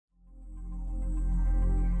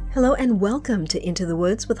Hello and welcome to Into the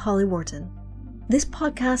Woods with Holly Wharton. This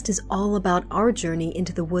podcast is all about our journey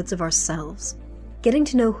into the woods of ourselves, getting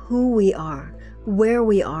to know who we are, where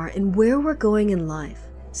we are, and where we're going in life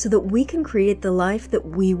so that we can create the life that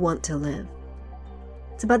we want to live.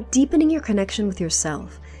 It's about deepening your connection with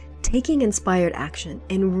yourself, taking inspired action,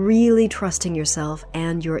 and really trusting yourself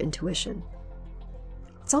and your intuition.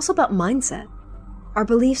 It's also about mindset. Our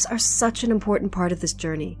beliefs are such an important part of this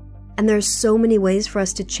journey. And there are so many ways for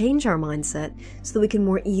us to change our mindset so that we can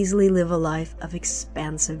more easily live a life of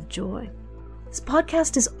expansive joy. This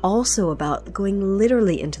podcast is also about going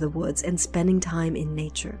literally into the woods and spending time in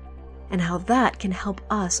nature, and how that can help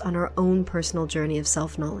us on our own personal journey of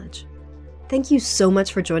self-knowledge. Thank you so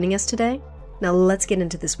much for joining us today. Now let's get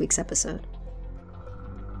into this week's episode.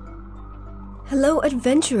 Hello,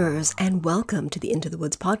 adventurers, and welcome to the Into the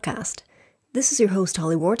Woods podcast. This is your host,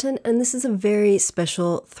 Holly Wharton, and this is a very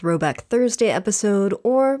special Throwback Thursday episode,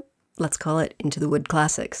 or let's call it Into the Wood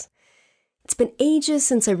Classics. It's been ages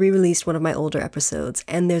since I re-released one of my older episodes,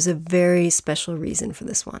 and there's a very special reason for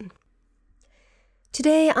this one.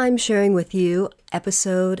 Today, I'm sharing with you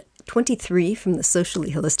episode 23 from the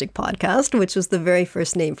Socially Holistic podcast, which was the very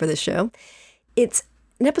first name for the show. It's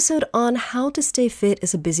an episode on how to stay fit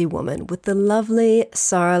as a busy woman with the lovely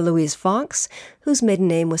Sara Louise Fox, whose maiden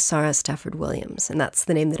name was Sara Stafford-Williams, and that's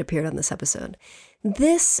the name that appeared on this episode.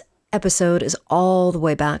 This episode is all the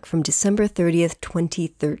way back from December 30th,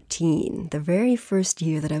 2013, the very first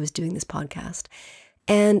year that I was doing this podcast.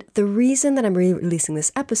 And the reason that I'm re-releasing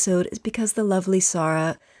this episode is because the lovely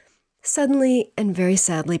Sara suddenly and very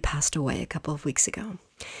sadly passed away a couple of weeks ago.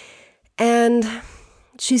 And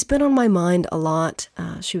she's been on my mind a lot.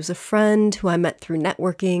 She was a friend who I met through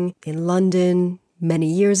networking in London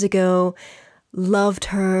many years ago. Loved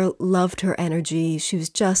her energy. She was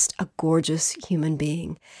just a gorgeous human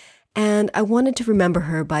being. And I wanted to remember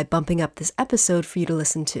her by bumping up this episode for you to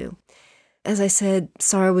listen to. As I said,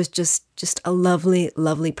 Sara was just a lovely,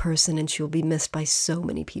 lovely person, and she will be missed by so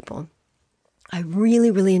many people. I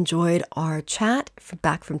really, really enjoyed our chat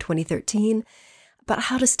back from 2013. About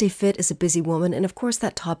how to stay fit as a busy woman. And of course,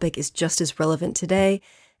 that topic is just as relevant today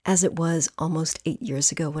as it was almost 8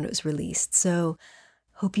 years ago when it was released. So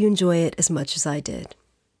hope you enjoy it as much as I did.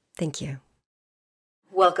 Thank you.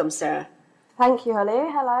 Welcome, Sara. Thank you, Holly.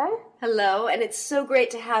 Hello. Hello, and it's so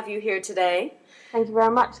great to have you here today. Thank you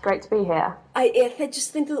very much. Great to be here. I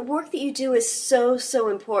just think the work that you do is so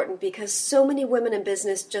important because so many women in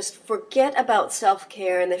business just forget about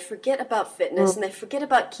self-care and they forget about fitness and they forget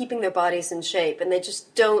about keeping their bodies in shape, and they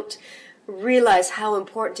just don't realize how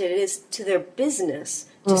important it is to their business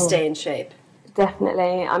to stay in shape.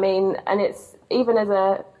 Definitely. I mean, and it's even as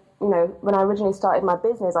when I originally started my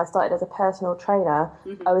business, I started as a personal trainer.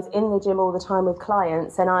 Mm-hmm. I was in the gym all the time with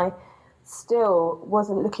clients, and I still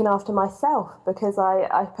wasn't looking after myself because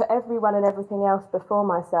I put everyone and everything else before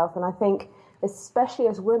myself. And I think, especially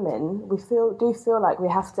as women, we do feel like we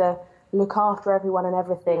have to look after everyone and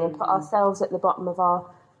everything and put ourselves at the bottom of our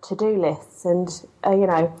to-do lists. And,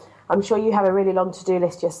 I'm sure you have a really long to-do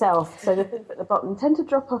list yourself, so the things at the bottom tend to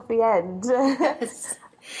drop off the end. Yes.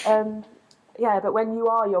 But when you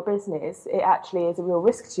are your business, it actually is a real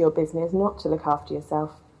risk to your business not to look after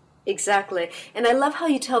yourself. Exactly. And I love how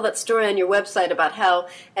you tell that story on your website about how,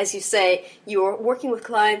 as you say, you were working with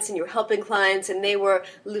clients and you were helping clients and they were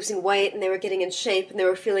losing weight and they were getting in shape and they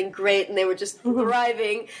were feeling great and they were just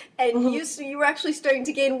thriving. And you were actually starting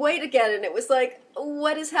to gain weight again. And it was like,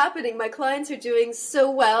 what is happening? My clients are doing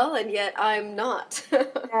so well and yet I'm not.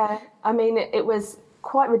 Yeah, I mean, it was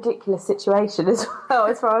quite a ridiculous situation as well,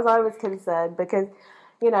 as far as I was concerned, because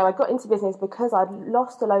I got into business because I'd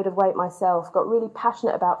lost a load of weight myself, got really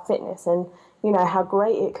passionate about fitness and, how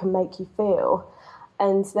great it can make you feel.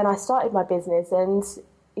 And then I started my business and,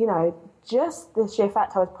 just the sheer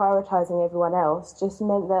fact I was prioritising everyone else just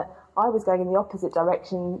meant that I was going in the opposite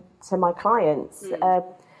direction to my clients.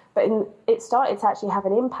 But it started to actually have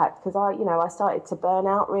an impact because I started to burn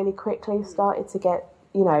out really quickly, started to get,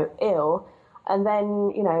 ill. And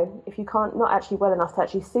then, if you can't, not actually well enough to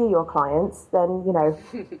actually see your clients, then,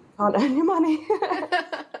 can't earn your money.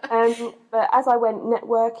 But as I went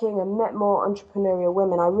networking and met more entrepreneurial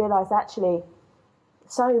women, I realised actually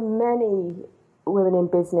so many women in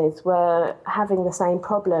business were having the same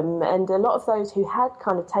problem. And a lot of those who had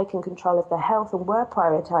kind of taken control of their health and were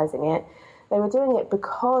prioritising it, they were doing it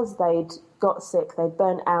because they'd got sick, they'd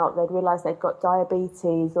burnt out, they'd realised they'd got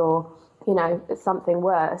diabetes or something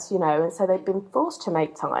worse, and so they've been forced to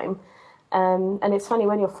make time. And it's funny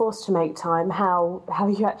when you're forced to make time, how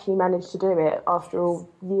you actually manage to do it after all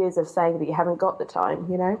years of saying that you haven't got the time,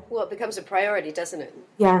 you know? Well, it becomes a priority, doesn't it?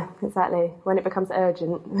 Yeah, exactly. When it becomes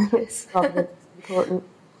urgent, Yes. rather than important.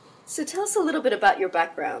 So tell us a little bit about your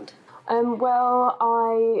background. Well,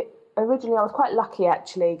 originally I was quite lucky,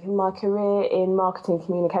 actually. My career in marketing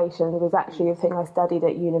communications was actually the thing I studied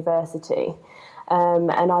at university.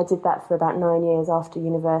 And I did that for about 9 years after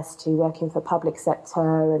university, working for public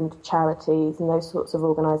sector and charities and those sorts of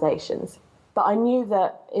organisations. But I knew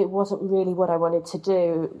that it wasn't really what I wanted to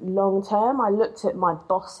do long term. I looked at my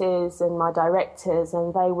bosses and my directors,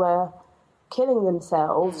 and they were killing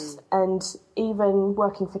themselves. And even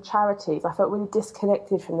working for charities, I felt really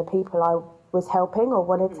disconnected from the people I was helping or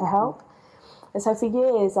wanted to help. And so for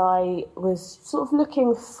years I was sort of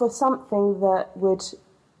looking for something that would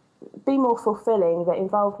be more fulfilling, that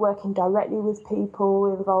involved working directly with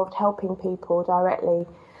people, involved helping people directly.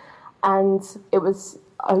 And it was,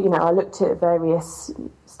 I looked at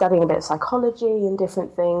studying a bit of psychology and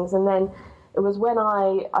different things. And then it was when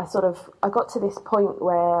I got to this point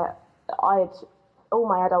where all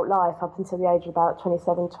my adult life, up until the age of about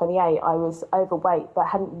 27, 28, I was overweight, but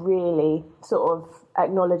hadn't really sort of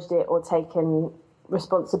acknowledged it or taken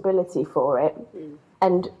responsibility for it.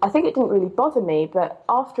 And I think it didn't really bother me, but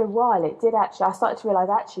after a while it did actually. I started to realise,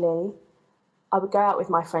 actually, I would go out with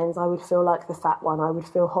my friends, I would feel like the fat one, I would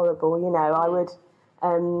feel horrible, I would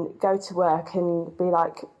go to work and be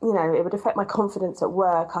like, it would affect my confidence at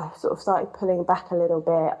work. I sort of started pulling back a little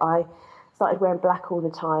bit. I started wearing black all the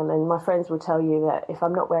time, and my friends will tell you that if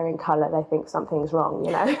I'm not wearing colour, they think something's wrong,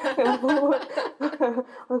 I'm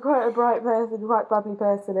quite a bright person, quite bubbly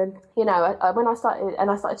person, and when I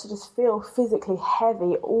started to just feel physically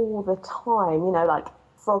heavy all the time, like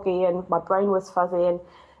froggy, and my brain was fuzzy, and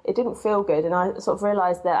it didn't feel good. And I sort of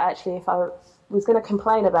realised that actually if I was going to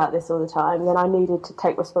complain about this all the time, then I needed to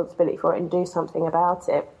take responsibility for it and do something about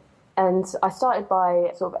it. And I started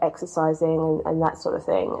by sort of exercising and that sort of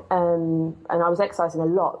thing. And I was exercising a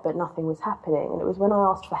lot, but nothing was happening. And it was when I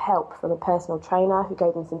asked for help from a personal trainer who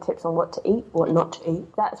gave me some tips on what to eat, what not to eat.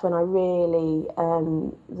 That's when I really,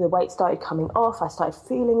 the weight started coming off. I started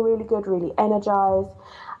feeling really good, really energized.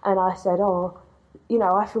 And I said,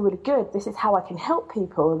 I feel really good. This is how I can help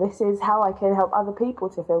people. This is how I can help other people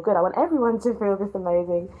to feel good. I want everyone to feel this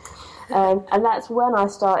amazing. And that's when I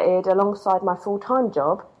started, alongside my full-time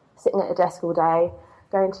job, sitting at a desk all day,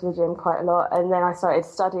 going to the gym quite a lot, and then I started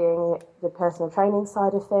studying the personal training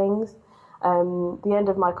side of things. The end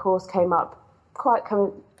of my course came up quite,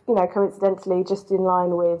 coincidentally, just in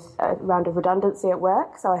line with a round of redundancy at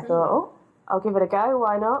work. So I thought, I'll give it a go.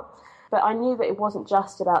 Why not? But I knew that it wasn't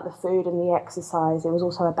just about the food and the exercise. It was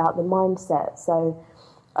also about the mindset. So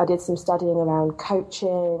I did some studying around coaching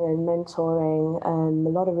and mentoring, a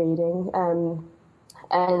lot of reading,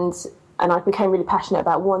 and I became really passionate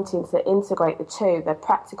about wanting to integrate the two, the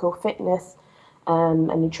practical fitness and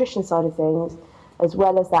nutrition side of things, as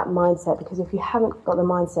well as that mindset. Because if you haven't got the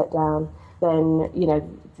mindset down, then,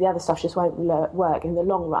 the other stuff just won't work in the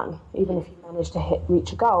long run. Even if you manage to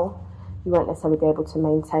reach a goal, you won't necessarily be able to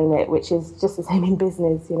maintain it, which is just the same in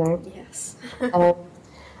business, Yes.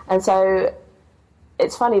 And so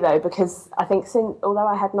it's funny, though, because I think although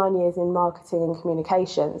I had 9 years in marketing and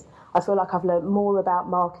communications, I feel like I've learned more about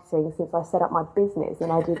marketing since I set up my business than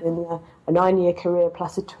I did in a 9-year career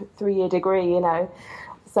plus a 3-year degree,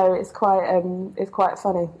 So it's quite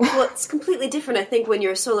funny. Well, it's completely different, I think, when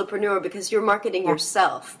you're a solopreneur, because you're marketing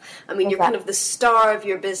yourself. I mean, you're kind of the star of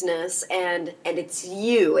your business, and it's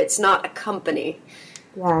you. It's not a company.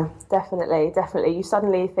 Yeah, definitely. You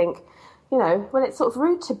suddenly think, well, it's sort of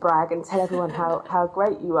rude to brag and tell everyone how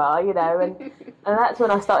great you are, and that's when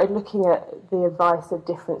I started looking at the advice of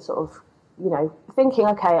different sort of, thinking,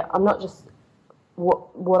 okay, I'm not just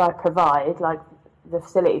what I provide, like the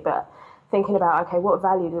facility, but thinking about, okay, what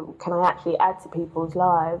value can I actually add to people's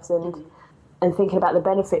lives, and thinking about the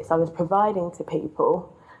benefits I was providing to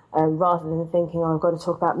people, rather than thinking, I've got to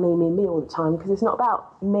talk about me all the time, because it's not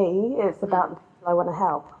about me, it's about the people I want to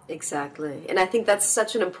help. Exactly. And I think that's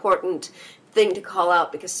such an important thing to call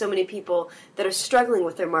out, because so many people that are struggling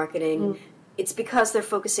with their marketing, it's because they're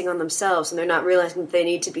focusing on themselves and they're not realizing that they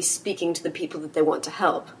need to be speaking to the people that they want to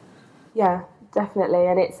help. Yeah, definitely.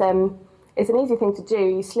 And it's an easy thing to do.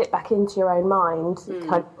 You slip back into your own mind,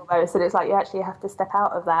 kind of almost, and it's like you actually have to step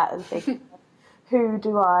out of that and think, who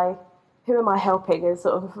am I helping, and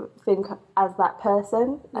sort of think as that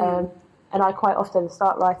person. And I quite often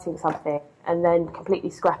start writing something and then completely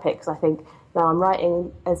scrap it, because I think, no, I'm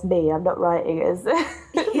writing as me, I'm not writing as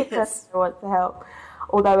the person I want to help.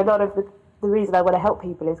 Although a lot of the reason I want to help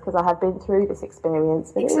people is because I have been through this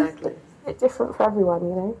experience. And exactly. a bit different for everyone,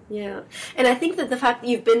 you know. Yeah. And I think that the fact that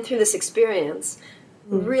you've been through this experience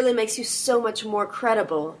really makes you so much more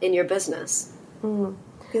credible in your business.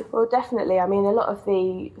 Well, definitely. I mean, a lot of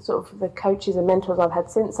the sort of the coaches and mentors I've had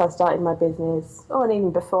since I started my business, and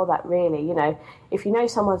even before that, really, you know, if you know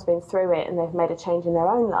someone's been through it and they've made a change in their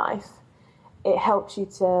own life, it helps you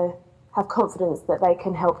to have confidence that they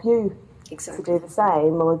can help you to do the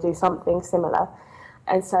same or do something similar.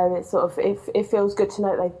 And so it's sort of, it feels good to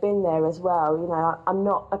know they've been there as well. You know, I'm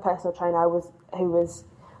not a personal trainer or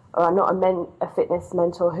I'm not a fitness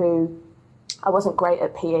mentor who, I wasn't great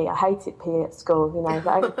at PE. I hated PE at school. You know,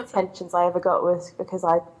 the only detentions I ever got was because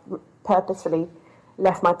I purposefully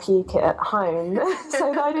left my PE kit at home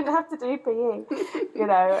so that I didn't have to do PE. You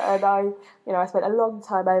know, and I spent a long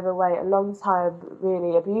time overweight, a long time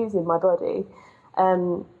really abusing my body,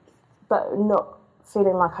 but not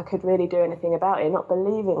feeling like I could really do anything about it, not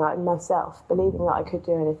believing like myself, believing that I could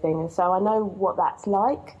do anything. And so I know what that's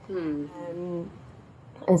like.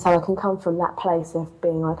 And so I can come from that place of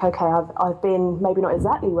being like, okay, I've been maybe not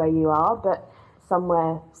exactly where you are, but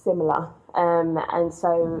somewhere similar. And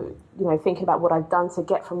so, you know, thinking about what I've done to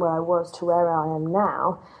get from where I was to where I am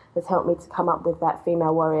now has helped me to come up with that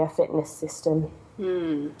female warrior fitness system.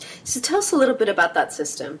 So tell us a little bit about that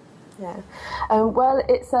system. Yeah. Well,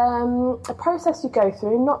 it's a process you go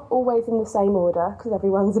through, not always in the same order because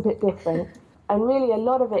everyone's a bit different. And really a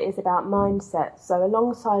lot of it is about mindset. So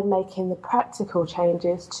alongside making the practical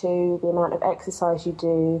changes to the amount of exercise you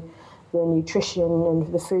do, the nutrition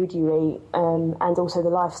and the food you eat, and also the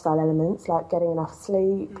lifestyle elements like getting enough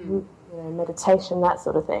sleep, you know, meditation, that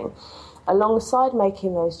sort of thing. Alongside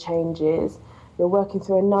making those changes, you're working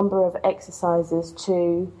through a number of exercises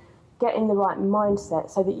to get in the right mindset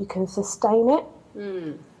so that you can sustain it,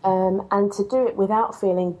 and to do it without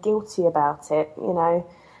feeling guilty about it, you know.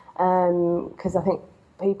 Because I think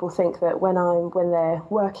people think that when they're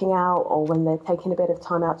working out or when they're taking a bit of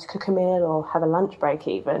time out to cook a meal or have a lunch break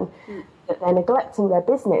even, that they're neglecting their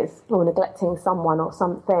business or neglecting someone or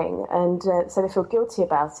something, and so they feel guilty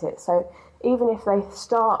about it. So even if they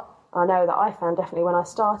start, I know that I found definitely when I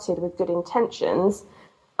started with good intentions,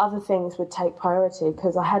 other things would take priority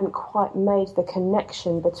because I hadn't quite made the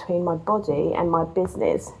connection between my body and my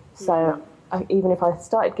business. So even if I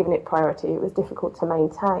started giving it priority, it was difficult to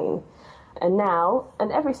maintain. And now,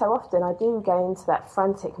 and every so often, I do go into that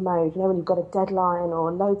frantic mode, you know, when you've got a deadline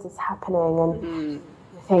or loads is happening and you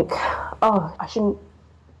think, oh, I shouldn't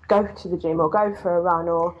go to the gym or go for a run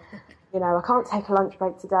or, you know, I can't take a lunch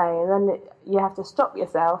break today. And then you have to stop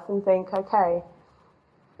yourself and think, okay,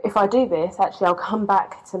 if I do this, actually I'll come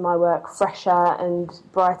back to my work fresher and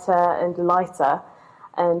brighter and lighter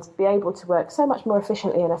and be able to work so much more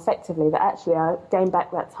efficiently and effectively that actually I gain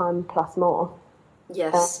back that time plus more.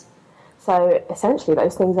 Yes. So essentially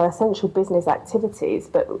those things are essential business activities,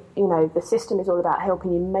 but, you know, the system is all about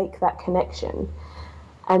helping you make that connection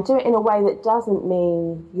and do it in a way that doesn't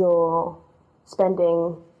mean you're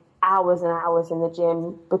spending hours and hours in the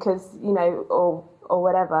gym because, you know, or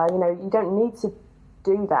whatever, you know, you don't need to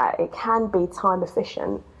do that. It can be time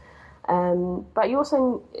efficient. But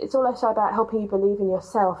it's also about helping you believe in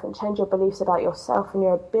yourself and change your beliefs about yourself and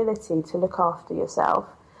your ability to look after yourself,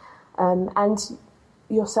 and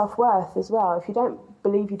your self-worth as well. If you don't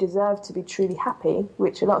believe you deserve to be truly happy,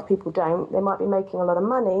 which a lot of people don't, they might be making a lot of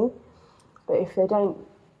money, but if they don't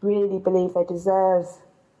really believe they deserve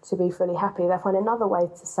to be fully happy, they'll find another way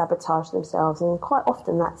to sabotage themselves, and quite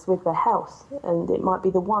often that's with their health, and it might be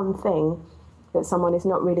the one thing that someone is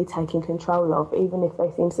not really taking control of, even if they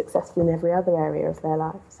seem successful in every other area of their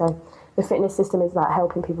life. So the fitness system is about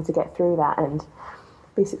helping people to get through that and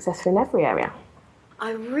be successful in every area.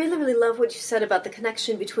 I really, really love what you said about the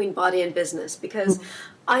connection between body and business, because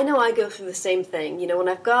I know I go through the same thing. You know, when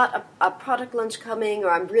I've got a product launch coming or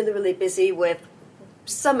I'm really, really busy with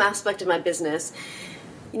some aspect of my business,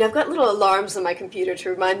 you know, I've got little alarms on my computer to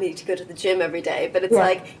remind me to go to the gym every day, but it's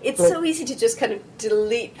like, it's so easy to just kind of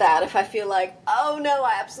delete that if I feel like, oh no,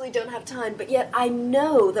 I absolutely don't have time. But yet I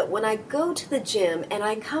know that when I go to the gym and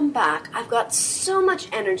I come back, I've got so much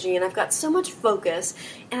energy and I've got so much focus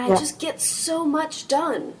and I just get so much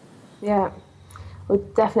done. Yeah. Well,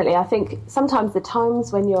 definitely. I think sometimes the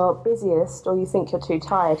times when you're busiest or you think you're too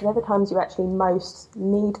tired, they're the times you actually most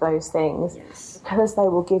need those things, because they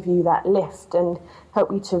will give you that lift and help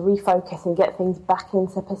you to refocus and get things back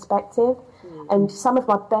into perspective. And some of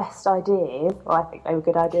my best ideas, or I think they were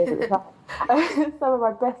good ideas at the time, some of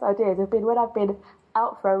my best ideas have been when I've been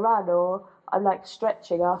out for a run or I'm like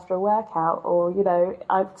stretching after a workout, or, you know,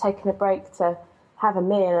 I've taken a break to have a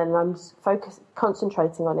meal and I'm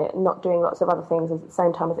concentrating on it and not doing lots of other things at the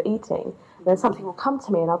same time as eating. And then something will come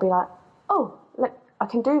to me and I'll be like, oh, look, I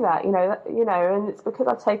can do that, and it's because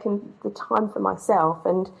I've taken the time for myself.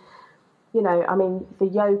 And, I mean, the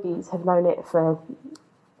yogis have known it for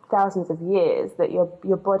thousands of years, that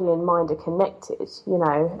your body and mind are connected,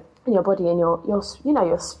 and your body and your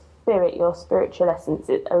spirit, your spiritual essence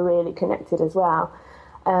are really connected as well.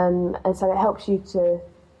 And so it helps you to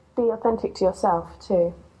be authentic to yourself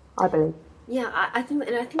too, I believe. Yeah, I think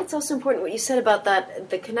it's also important what you said about that,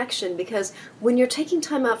 the connection, because when you're taking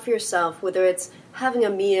time out for yourself, whether it's having a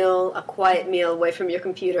quiet meal away from your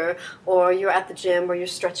computer, or you're at the gym, or you're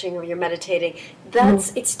stretching, or you're meditating,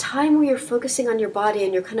 it's time where you're focusing on your body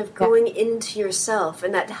and you're kind of going into yourself,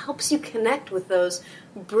 and that helps you connect with those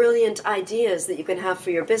brilliant ideas that you can have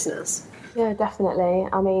for your business. Yeah, definitely.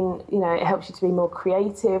 I mean, it helps you to be more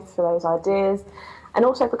creative for those ideas. And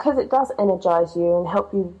also because it does energise you and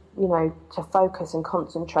help you, to focus and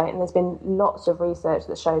concentrate. And there's been lots of research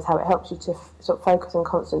that shows how it helps you to sort of focus and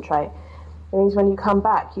concentrate. It means when you come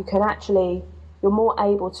back, you're more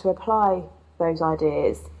able to apply those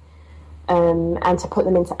ideas and to put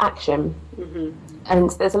them into action. Mm-hmm.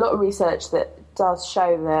 And there's a lot of research that does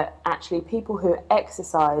show that actually people who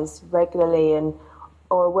exercise regularly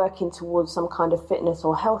or are working towards some kind of fitness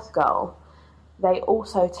or health goal, they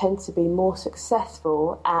also tend to be more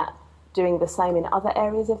successful at doing the same in other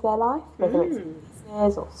areas of their life, whether it's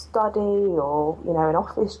business or study or, an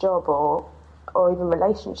office job or even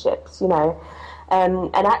relationships,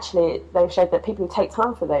 And actually, they've showed that people who take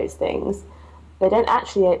time for those things, they don't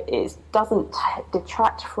actually, it doesn't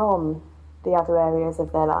detract from the other areas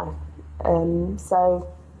of their life. So,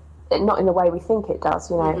 not in the way we think it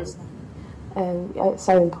does, It's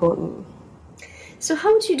so important. So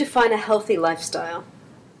how would you define a healthy lifestyle?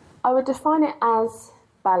 I would define it as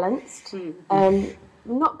balanced.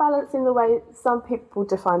 Not balanced in the way some people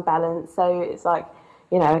define balance. So it's like,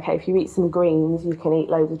 okay, if you eat some greens, you can eat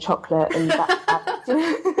loads of chocolate, and that's balanced.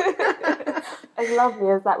 As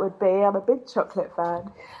lovely as that would be, I'm a big chocolate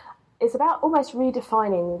fan. It's about almost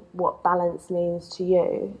redefining what balance means to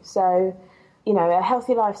you. So, a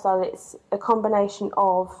healthy lifestyle, it's a combination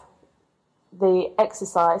of the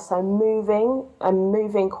exercise, so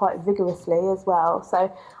moving quite vigorously as well.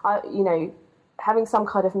 So, having some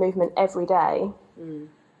kind of movement every day, and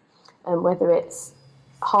whether it's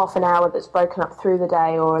half an hour that's broken up through the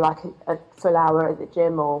day or like a full hour at the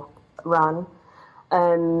gym or run,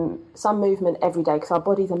 some movement every day, because our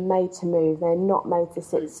bodies are made to move, they're not made to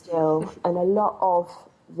sit still. And a lot of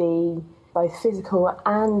the both physical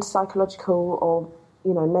and psychological or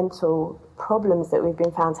mental problems that we've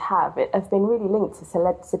been found to have been really linked to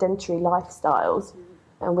sedentary lifestyles.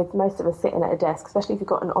 And with most of us sitting at a desk, especially if you've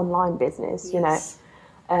got an online business,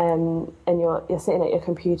 and you're sitting at your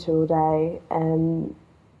computer all day,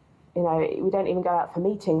 we don't even go out for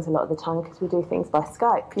meetings a lot of the time because we do things by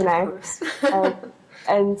Skype,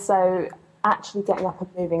 and so actually getting up and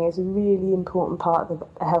moving is a really important part of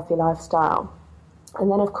a healthy lifestyle. And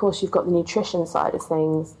then, of course, you've got the nutrition side of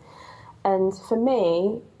things. And for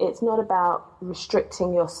me, it's not about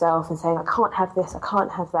restricting yourself and saying, I can't have this, I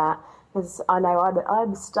can't have that, because I know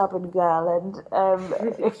I'm a stubborn girl, and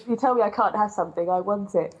if you tell me I can't have something, I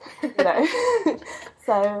want it,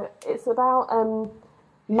 So it's about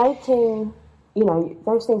making,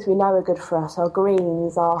 those things we know are good for us, our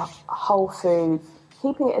greens, our whole foods,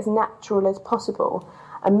 keeping it as natural as possible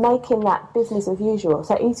and making that business as usual.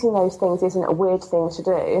 So eating those things isn't a weird thing to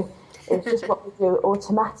do. It's just what we do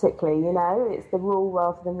automatically, It's the rule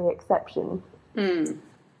rather than the exception.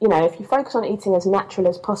 If you focus on eating as natural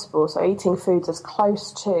as possible, so eating foods as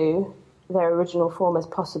close to their original form as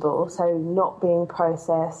possible, so not being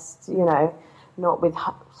processed, not with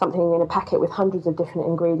something in a packet with hundreds of different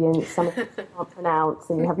ingredients, some of which you can't pronounce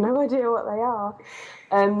and you have no idea what they are,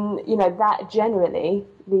 that generally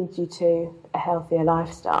leads you to a healthier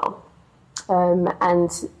lifestyle,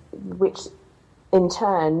 and which in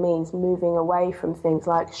turn means moving away from things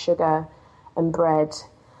like sugar and bread.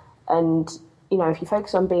 And, if you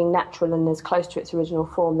focus on being natural and as close to its original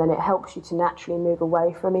form, then it helps you to naturally move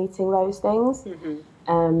away from eating those things,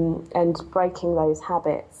 and breaking those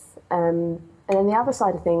habits. And then the other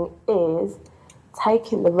side of thing is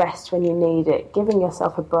taking the rest when you need it, giving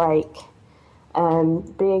yourself a break,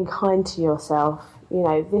 being kind to yourself.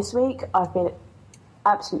 This week I've been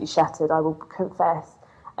absolutely shattered, I will confess.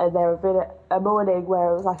 There have been a morning where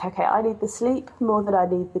I was like, okay, I need the sleep more than I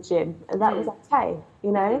need the gym. And that was okay,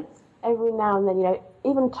 Every now and then,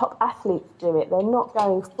 even top athletes do it. They're not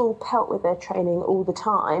going full pelt with their training all the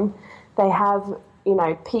time. They have,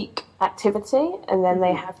 peak activity, and then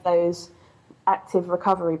they have those active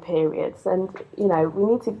recovery periods. And, we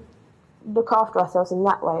need to look after ourselves in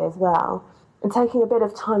that way as well. And taking a bit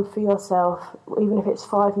of time for yourself, even if it's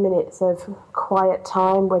 5 minutes of quiet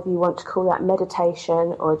time, whether you want to call that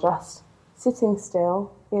meditation or just sitting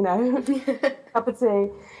still, cup of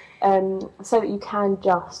tea, so that you can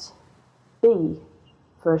just be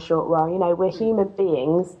for a short while. We're human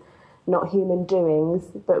beings, not human doings,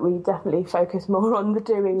 but we definitely focus more on the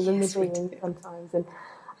doing than the being sometimes.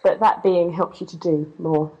 But that being helps you to do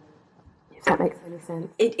more. If that makes any sense.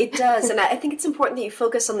 It does, and I think it's important that you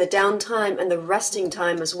focus on the downtime and the resting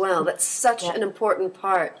time as well. That's such an important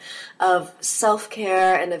part of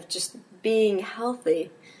self-care and of just being healthy.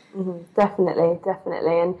 Mm-hmm.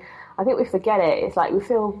 Definitely. And I think we forget it. It's like we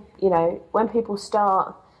feel, when people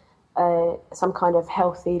start some kind of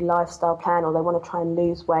healthy lifestyle plan, or they want to try and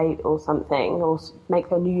lose weight or something, or make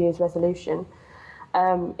their New Year's resolution,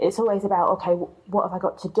 it's always about, okay, what have I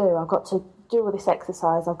got to do? I've got to do all this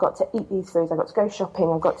exercise, I've got to eat these foods, I've got to go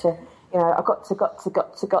shopping, I've got to, I've got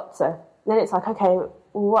to. And then it's like, okay,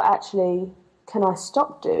 what actually can I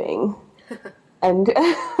stop doing? And,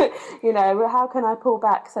 how can I pull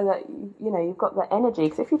back so that, you've got the energy?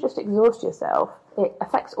 Because if you just exhaust yourself, it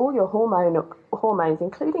affects all your hormones,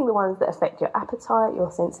 including the ones that affect your appetite,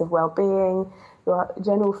 your sense of well-being, your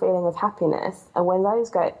general feeling of happiness. And when those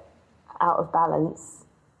go out of balance,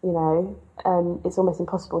 it's almost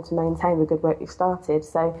impossible to maintain the good work you've started.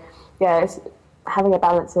 So, it's having a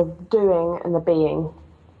balance of doing and the being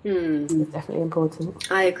is definitely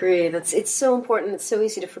important. I agree. It's so important. It's so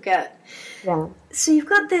easy to forget. Yeah. So you've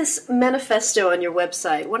got this manifesto on your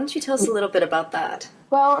website. Why don't you tell us a little bit about that?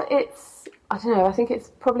 Well, I don't know, I think it's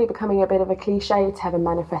probably becoming a bit of a cliche to have a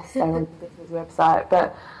manifesto on a business website,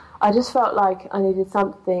 but I just felt like I needed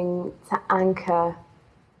something to anchor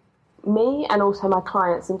me and also my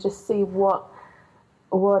clients and just see what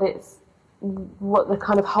the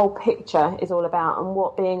kind of whole picture is all about, and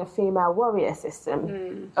what being a female warrior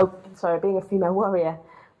being a female warrior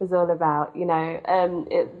was all about.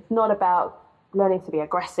 It's not about learning to be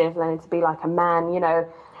aggressive, learning to be like a man,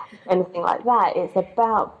 anything like that. It's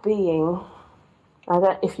about being,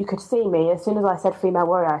 if you could see me, as soon as I said female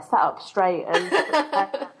warrior, I sat up straight and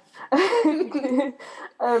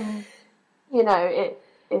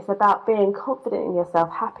it's about being confident in yourself,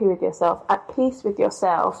 happy with yourself, at peace with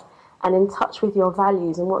yourself, and in touch with your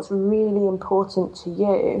values and what's really important to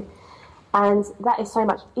you. And that is so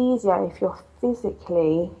much easier if you're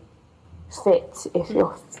physically fit, if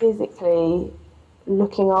you're physically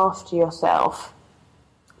looking after yourself,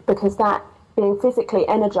 because that being physically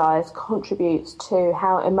energized contributes to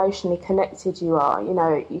how emotionally connected you are.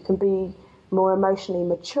 You can be more emotionally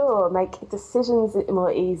mature, make decisions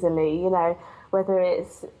more easily, whether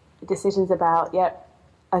it's decisions about,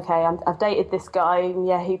 I've dated this guy, and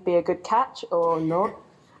he'd be a good catch or not,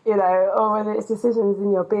 or whether it's decisions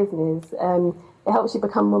in your business. It helps you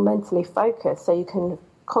become more mentally focused so you can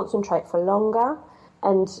concentrate for longer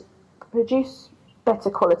and produce better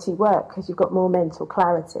quality work because you've got more mental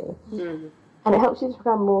clarity. And it helps you to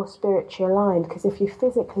become more spiritually aligned, because if you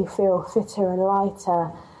physically feel fitter and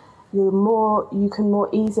lighter, you can more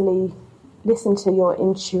easily listen to your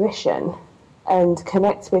intuition and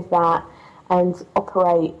connect with that and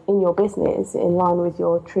operate in your business in line with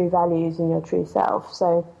your true values and your true self.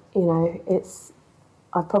 So,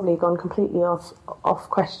 I've probably gone completely off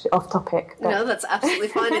topic. No, that's absolutely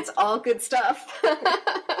fine. It's all good stuff.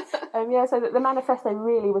 So the manifesto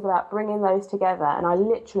really was about bringing those together, and I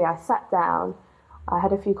sat down, I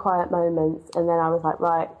had a few quiet moments, and then I was like,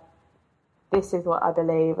 right, this is what I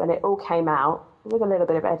believe, and it all came out with a little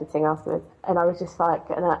bit of editing afterwards. And I was just like,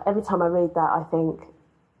 every time I read that, I think,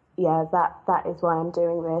 that is why I'm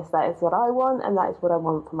doing this. That is what I want, and that is what I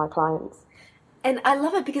want for my clients. And I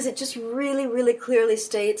love it because it just really, really clearly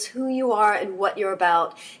states who you are and what you're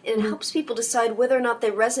about. And it helps people decide whether or not they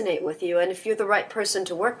resonate with you and if you're the right person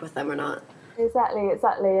to work with them or not. Exactly.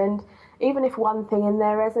 And even if one thing in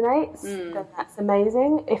there resonates, then that's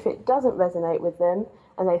amazing. If it doesn't resonate with them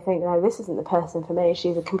and they think, no, this isn't the person for me,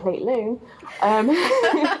 she's a complete loon,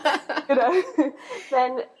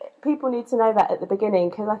 then people need to know that at the beginning,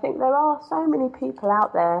 because I think there are so many people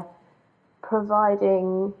out there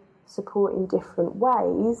providing support in different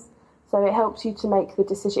ways, so it helps you to make the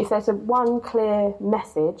decision. If there's one clear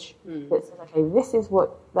message that says, okay, this is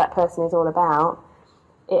what that person is all about,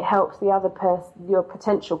 it helps the other person, your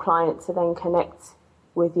potential client, to then connect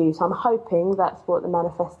with you. So I'm hoping that's what the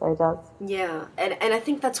manifesto does. Yeah, and I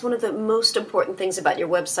think that's one of the most important things about your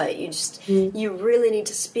website. You really need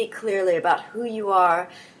to speak clearly about who you are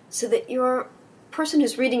so that your person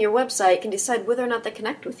who's reading your website can decide whether or not they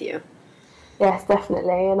connect with you. Yes,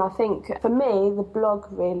 definitely. And I think for me,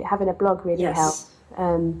 having a blog really helps.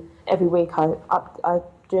 Every week I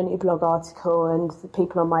do a new blog article, and the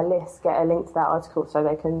people on my list get a link to that article so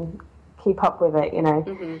they can keep up with it,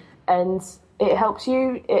 And it helps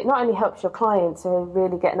you, it not only helps your client to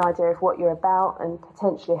really get an idea of what you're about and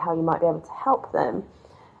potentially how you might be able to help them,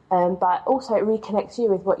 but also it reconnects you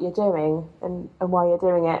with what you're doing and why you're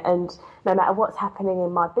doing it. And no matter what's happening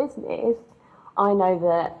in my business, I know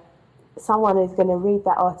that someone is going to read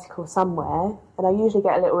that article somewhere, and I usually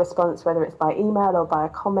get a little response, whether it's by email or by a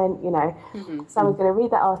comment, someone's going to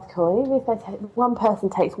read that article, and even if one person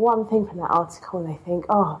takes one thing from that article and they think,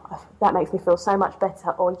 oh, that makes me feel so much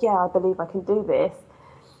better, or yeah, I believe I can do this,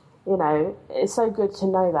 it's so good to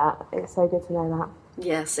know that. It's so good to know that.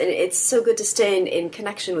 Yes, and it's so good to stay in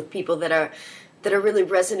connection with people that are really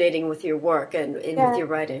resonating with your work and with your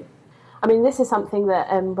writing. I mean, this is something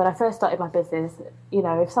that when I first started my business,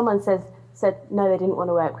 if someone said no, they didn't want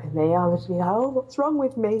to work with me, I would be like, oh, what's wrong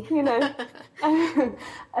with me,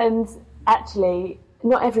 And actually,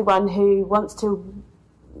 not everyone who wants to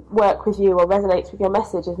work with you or resonates with your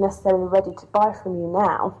message is necessarily ready to buy from you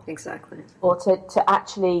now. Exactly. Or to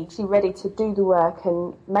actually be ready to do the work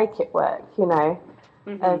and make it work,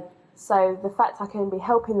 So the fact I can be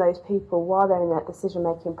helping those people while they're in that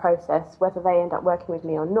decision-making process, whether they end up working with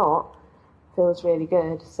me or not, feels really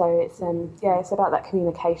good. So it's it's about that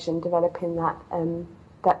communication, developing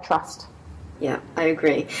that trust. Yeah, I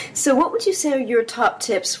agree. So what would you say are your top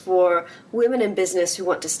tips for women in business who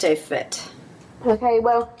want to stay fit? Okay,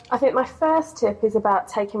 well, I think my first tip is about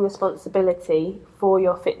taking responsibility for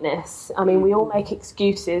your fitness. I mean, we all make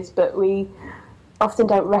excuses, but we often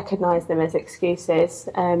don't recognise them as excuses.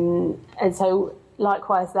 And so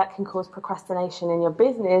likewise, that can cause procrastination in your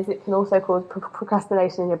business. It can also cause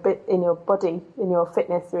procrastination in your body, in your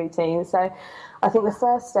fitness routine. So I think the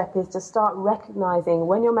first step is to start recognising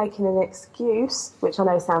when you're making an excuse, which I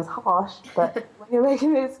know sounds harsh, but when you're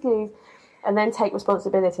making an excuse, and then take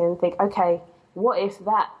responsibility and think, okay, what if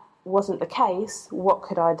that wasn't the case? What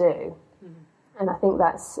could I do? And I think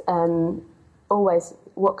that's always,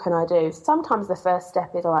 what can I do? Sometimes the first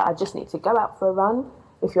step is, all right, I just need to go out for a run,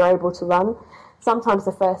 if you're able to run. Sometimes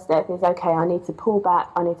the first step is, okay, I need to pull back,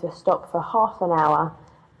 I need to stop for half an hour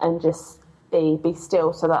and just be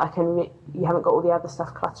still so that I can, you haven't got all the other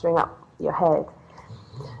stuff cluttering up your head.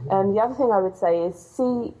 The other thing I would say is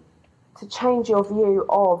to change your view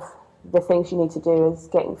of the things you need to do as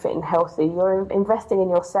getting fit and healthy. You're investing in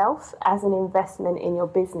yourself as an investment in your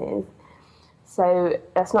business. So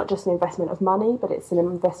that's not just an investment of money, but it's an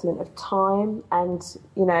investment of time. And,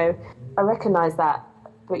 I recognise that.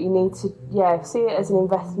 But you need to, see it as an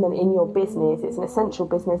investment in your business. It's an essential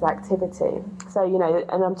business activity. So,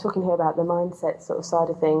 and I'm talking here about the mindset sort of side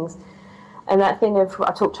of things. And that thing of,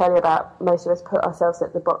 I talked earlier about, most of us put ourselves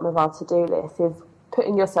at the bottom of our to-do list, is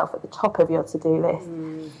putting yourself at the top of your to-do list.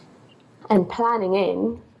 And planning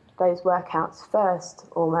in those workouts first,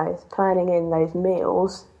 almost. Planning in those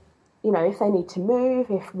meals. If they need to move,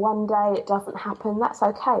 if one day it doesn't happen, that's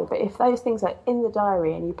okay. But if those things are in the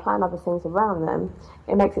diary and you plan other things around them,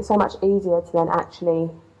 it makes it so much easier to then actually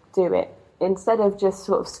do it. Instead of just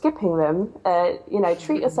sort of skipping them,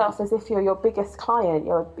 treat yourself as if you're your biggest client.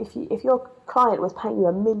 If your client was paying you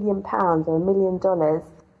 £1 million or $1 million,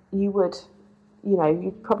 you would,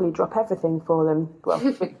 you'd probably drop everything for them. Well,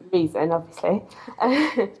 for reason, obviously.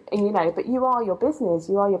 But you are your business.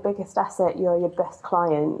 You are your biggest asset. You are your best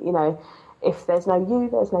client. If there's no you,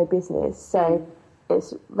 there's no business. So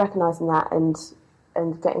it's recognising that and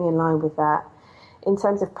getting in line with that. In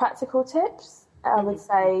terms of practical tips, I would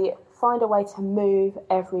say find a way to move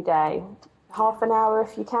every day. Half an hour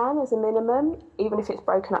if you can as a minimum, even if it's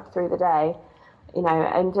broken up through the day.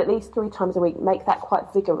 And at least 3 times a week, make that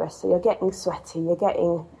quite vigorous. So you're getting sweaty, you're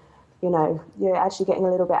getting, you're actually getting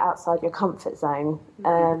a little bit outside your comfort zone.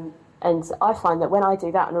 And I find that when I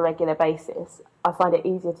do that on a regular basis, I find it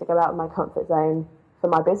easier to go out of my comfort zone for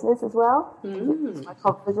my business as well. It's my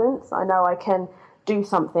confidence. I know I can do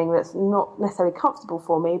something that's not necessarily comfortable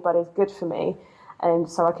for me, but is good for me. And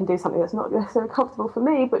so I can do something that's not necessarily comfortable for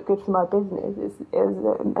me, but good for my business.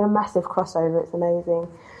 It's a massive crossover. It's amazing.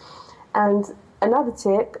 And another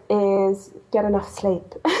tip is get enough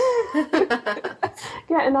sleep.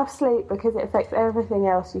 Get enough sleep, because it affects everything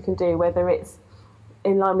else you can do, whether it's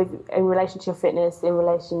in relation to your fitness, in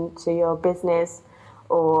relation to your business,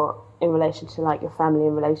 or in relation to like your family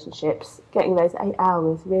and relationships. Getting those 8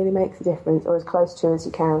 hours really makes a difference, or as close to as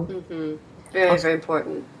you can. Very, very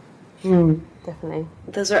important. Definitely.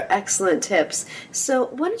 Those are excellent tips. So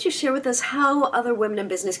why don't you share with us how other women in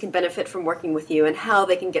business can benefit from working with you and how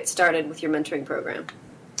they can get started with your mentoring program?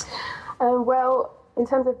 Well, in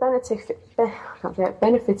terms of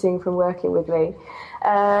benefiting from working with me,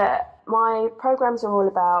 my programs are all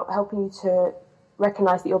about helping you to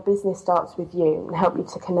recognise that your business starts with you and help you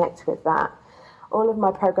to connect with that. All of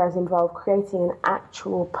my programs involve creating an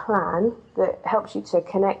actual plan that helps you to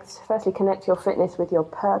firstly connect your fitness with your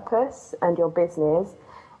purpose and your business,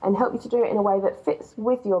 and help you to do it in a way that fits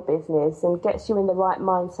with your business and gets you in the right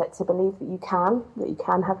mindset to believe that you can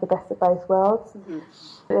have the best of both worlds. Mm-hmm.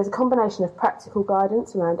 There's a combination of practical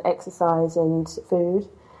guidance around exercise and food,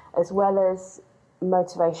 as well as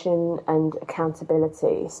motivation and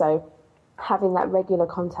accountability. So having that regular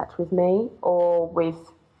contact with me or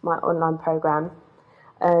with my online program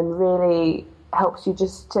really helps you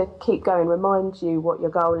just to keep going, reminds you what your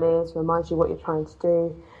goal is, reminds you what you're trying to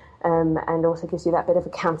do, and also gives you that bit of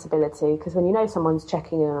accountability, because when you know someone's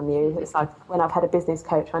checking in on you, it's like when I've had a business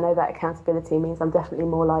coach, I know that accountability means I'm definitely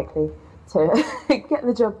more likely to get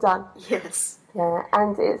the job done. Yes. Yeah,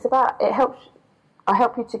 and I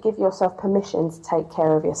help you to give yourself permission to take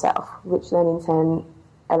care of yourself, which then in turn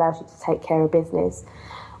allows you to take care of business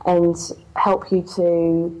and help you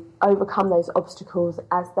to overcome those obstacles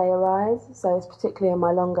as they arise. So it's particularly in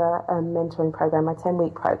my longer mentoring program, my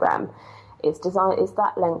 10-week program, it's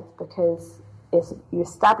that length because you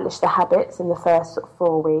establish the habits in the first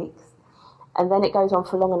 4 weeks, and then it goes on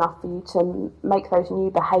for long enough for you to make those new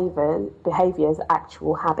behaviours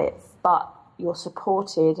actual habits. But you're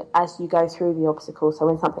supported as you go through the obstacles. So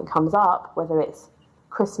when something comes up, whether it's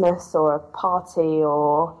Christmas or a party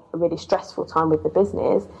or a really stressful time with the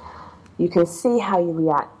business, you can see how you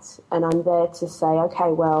react. And I'm there to say,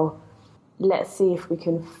 okay, well, let's see if we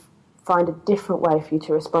can find a different way for you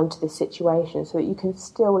to respond to this situation so that you can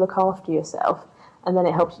still look after yourself. And then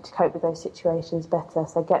it helps you to cope with those situations better.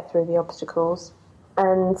 So get through the obstacles.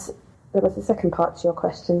 And there was the second part to your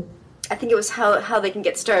question. I think it was how they can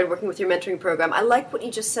get started working with your mentoring program. I like what you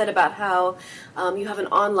just said about how you have an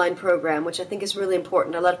online program, which I think is really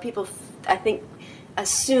important. A lot of people, I think,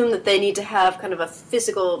 assume that they need to have kind of a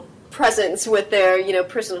physical presence with their,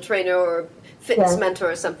 personal trainer or fitness mentor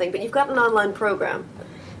or something, but you've got an online program.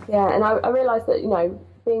 Yeah, and I realised that,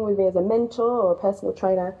 being with me as a mentor or a personal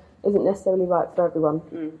trainer isn't necessarily right for everyone.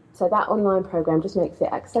 So that online program just makes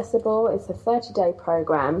it accessible. It's a 30-day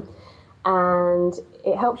program, and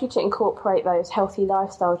it helps you to incorporate those healthy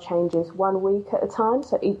lifestyle changes 1 week at a time.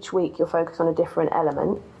 So each week you'll focus on a different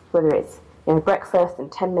element, whether it's breakfast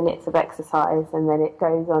and 10 minutes of exercise, and then it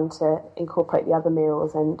goes on to incorporate the other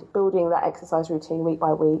meals and building that exercise routine week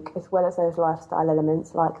by week, as well as those lifestyle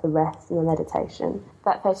elements like the rest and the meditation.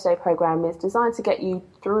 That 30-day program is designed to get you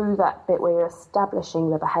through that bit where you're establishing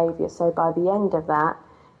the behaviour. So by the end of that,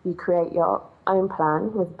 you create your own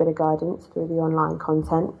plan with a bit of guidance through the online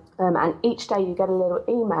content. And each day you get a little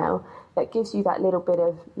email that gives you that little bit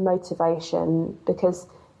of motivation, because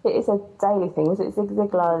it is a daily thing. Was it Zig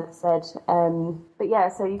Ziglar that said? But yeah,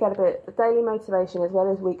 so you get a bit of daily motivation as well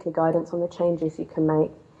as weekly guidance on the changes you can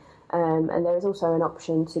make. And there is also an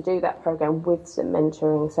option to do that program with some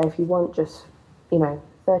mentoring. So if you want just,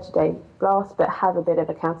 30-day blast, but have a bit of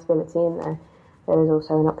accountability in there, there is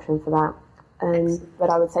also an option for that. But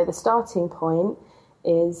I would say the starting point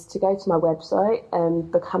is to go to my website,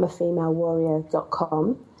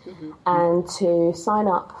 becomeafemalewarrior.com, and to sign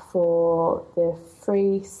up for the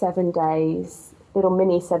free 7 days, little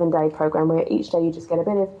mini 7-day program where each day you just get a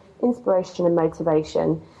bit of inspiration and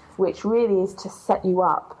motivation, which really is to set you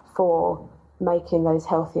up for making those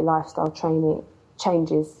healthy lifestyle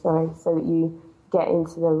changes, so that you get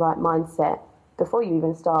into the right mindset before you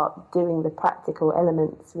even start doing the practical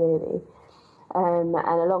elements, really. And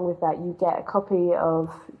along with that, you get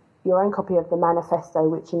your own copy of the manifesto,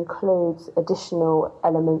 which includes additional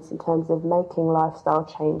elements in terms of making lifestyle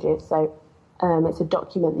changes. So it's a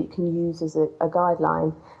document that you can use as a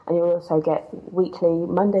guideline, and you'll also get weekly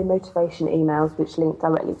Monday motivation emails, which link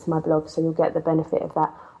directly to my blog, so you'll get the benefit of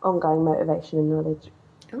that ongoing motivation and knowledge.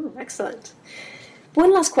 Oh, excellent.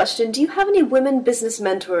 One last question. Do you have any women business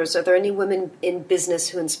mentors? Are there any women in business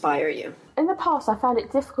who inspire you? In the past, I found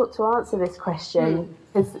it difficult to answer this question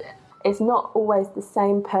because it's not always the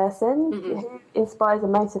same person. Who inspires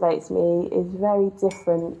and motivates me is very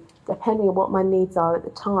different depending on what my needs are at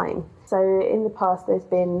the time. So in the past, there's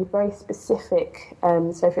been very specific,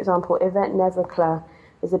 so for example, Yvette Nevrakla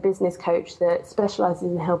is a business coach that specialises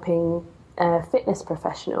in helping fitness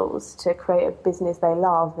professionals to create a business they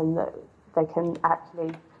love and that they can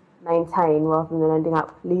actually maintain rather than ending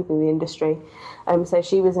up leaving the industry. So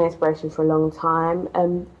she was an inspiration for a long time.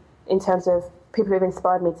 In terms of people who have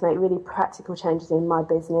inspired me to make really practical changes in my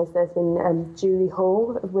business, there's been Julie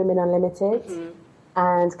Hall of Women Unlimited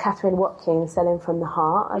and Catherine Watkins, Selling from the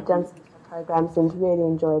Heart. I've done some programs and really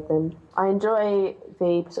enjoyed them. I enjoy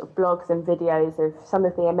the sort of blogs and videos of some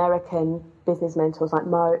of the American business mentors like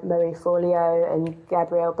Marie Forleo and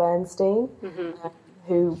Gabrielle Bernstein,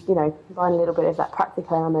 who, you know, combine a little bit of that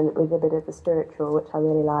practical element with a bit of the spiritual, which I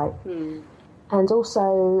really like. And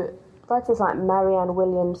also writers like Marianne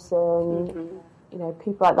Williamson, you know,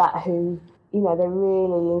 people like that who, you know, they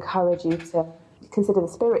really encourage you to consider the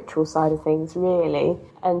spiritual side of things, really,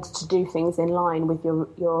 and to do things in line with your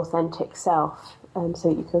authentic self, so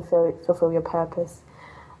that you can fulfill your purpose.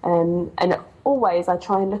 And always I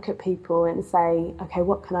try and look at people and say, okay,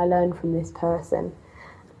 what can I learn from this person?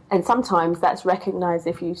 And sometimes that's recognised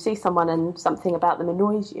if you see someone and something about them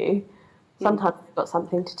annoys you, sometimes they've got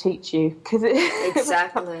something to teach you.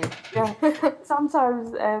 Exactly. Yeah.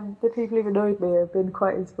 Sometimes the people who've annoyed me have been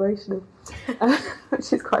quite inspirational,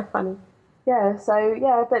 which is quite funny. Yeah, so,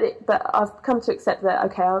 yeah, but I've come to accept that,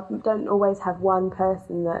 okay, I don't always have one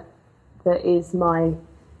person that is my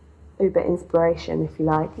uber inspiration, if you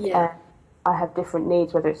like. Yeah. I have different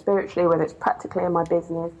needs, whether it's spiritually, whether it's practically in my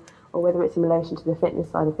business, or whether it's in relation to the fitness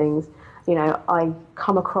side of things. You know, I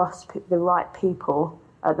come across the right people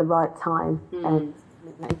at the right time, and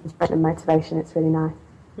inspiration and motivation. It's really nice.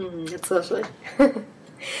 That's lovely.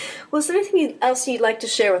 Well, is there anything else you'd like to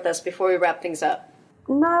share with us before we wrap things up?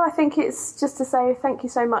 No, I think it's just to say thank you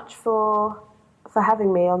so much for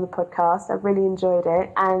having me on the podcast. I've really enjoyed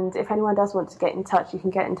it. And if anyone does want to get in touch, you can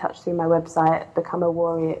get in touch through my website,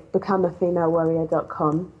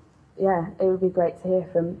 becomeafemalewarrior.com. Yeah, it would be great to hear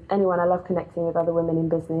from anyone. I love connecting with other women in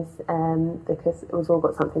business because we've all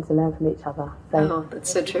got something to learn from each other. So. Oh, that's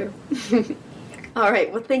so true. All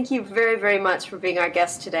right. Well, thank you very, very much for being our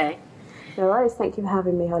guest today. No worries. Thank you for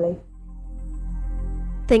having me, Holly.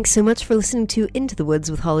 Thanks so much for listening to Into the Woods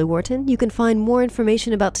with Holly Wharton. You can find more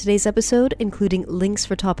information about today's episode, including links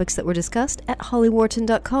for topics that were discussed, at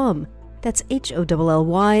hollywharton.com. That's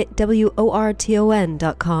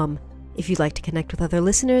HOLLYWORTON.com. If you'd like to connect with other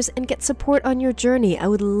listeners and get support on your journey, I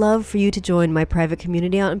would love for you to join my private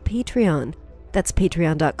community on Patreon. That's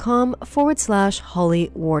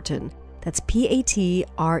patreon.com/Holly Wharton. That's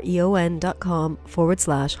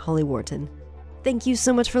patreon.com/Holly Wharton. Thank you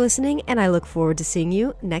so much for listening, and I look forward to seeing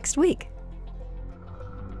you next week.